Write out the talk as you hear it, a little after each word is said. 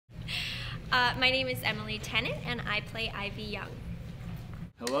My name is Emily Tennant, and I play Ivy Young.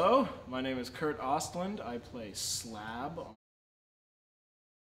 Hello, my name is Kurt Ostland. I play Slab.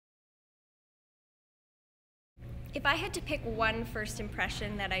 If I had to pick one first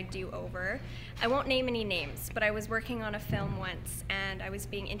impression that I'd do over, I won't name any names, but I was working on a film once, and I was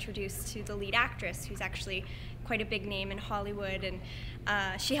being introduced to the lead actress, who's actually quite a big name in Hollywood, and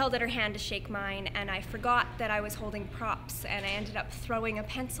she held out her hand to shake mine, and I forgot that I was holding props, and I ended up throwing a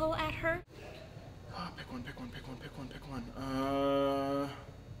pencil at her. Oh, pick one. I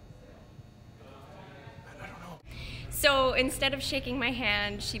don't know. So instead of shaking my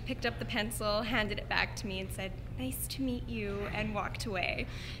hand, she picked up the pencil, handed it back to me, and said, "Nice to meet you," and walked away.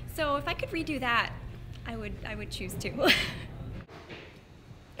 So if I could redo that, I would choose to.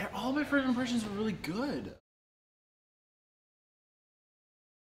 All my first impressions were really good.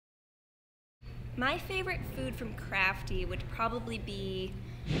 My favorite food from Crafty would probably be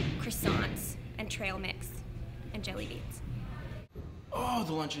croissants and trail mix and jelly beans. Oh,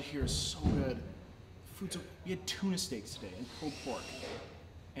 the lunch here is so good. We had tuna steaks today and pulled pork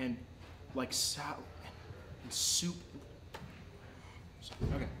and like salad and soup.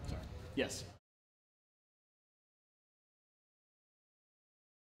 Okay, sorry. Yes.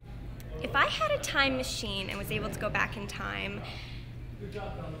 If I had a time machine and was able to go back in time,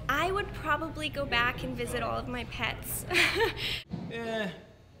 I would probably go back and visit all of my pets.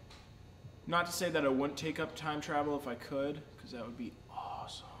 Not to say that I wouldn't take up time travel if I could, because that would be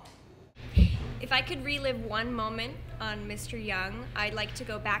awesome. If I could relive one moment on Mr. Young, I'd like to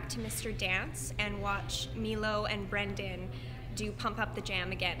go back to Mr. Dance and watch Milo and Brendan do Pump Up the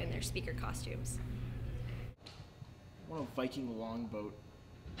Jam again in their speaker costumes. I want a Viking longboat.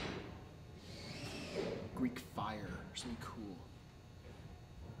 Greek fire, or something cool.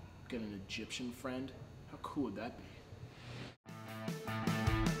 Get an Egyptian friend. How cool would that be?